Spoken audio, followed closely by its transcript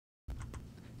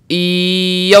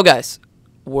Yo guys,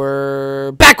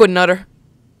 we're back with another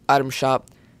item shop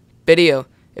video.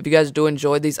 If you guys do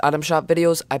enjoy these item shop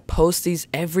videos, I post these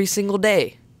every single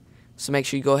day. So make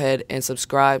sure you go ahead and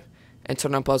subscribe and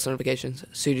turn on post notifications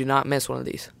so you do not miss one of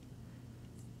these.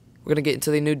 We're going to get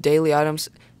into the new daily items.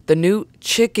 The new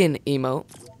chicken emote.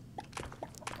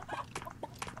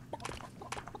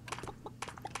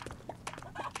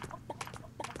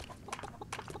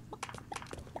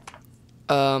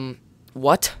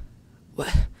 What?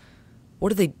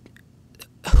 What are they?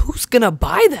 Who's gonna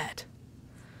buy that?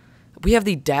 We have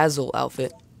the Dazzle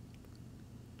outfit.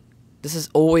 This is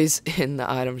always in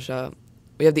the item shop.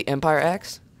 We have the Empire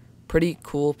Axe. Pretty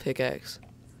cool pickaxe.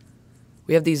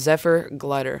 We have the Zephyr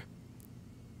glider.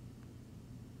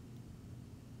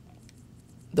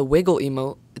 The Wiggle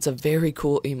emote. It's a very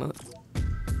cool emote.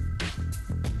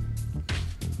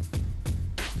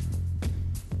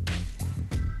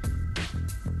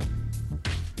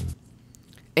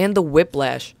 And the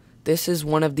Whiplash. This is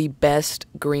one of the best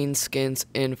green skins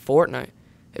in Fortnite.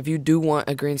 If you do want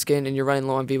a green skin and you're running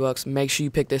low on V-Bucks, make sure you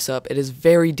pick this up. It is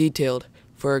very detailed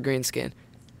for a green skin.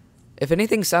 If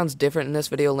anything sounds different in this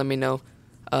video, let me know.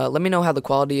 Let me know how the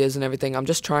quality is and everything. I'm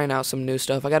just trying out some new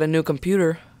stuff. I got a new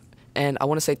computer, and I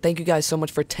want to say thank you guys so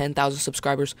much for 10,000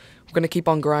 subscribers. We're going to keep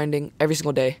on grinding every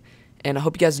single day, and I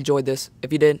hope you guys enjoyed this.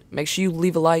 If you did, make sure you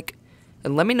leave a like,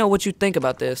 and let me know what you think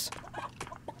about this.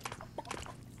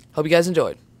 Hope you guys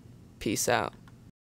enjoyed. Peace out.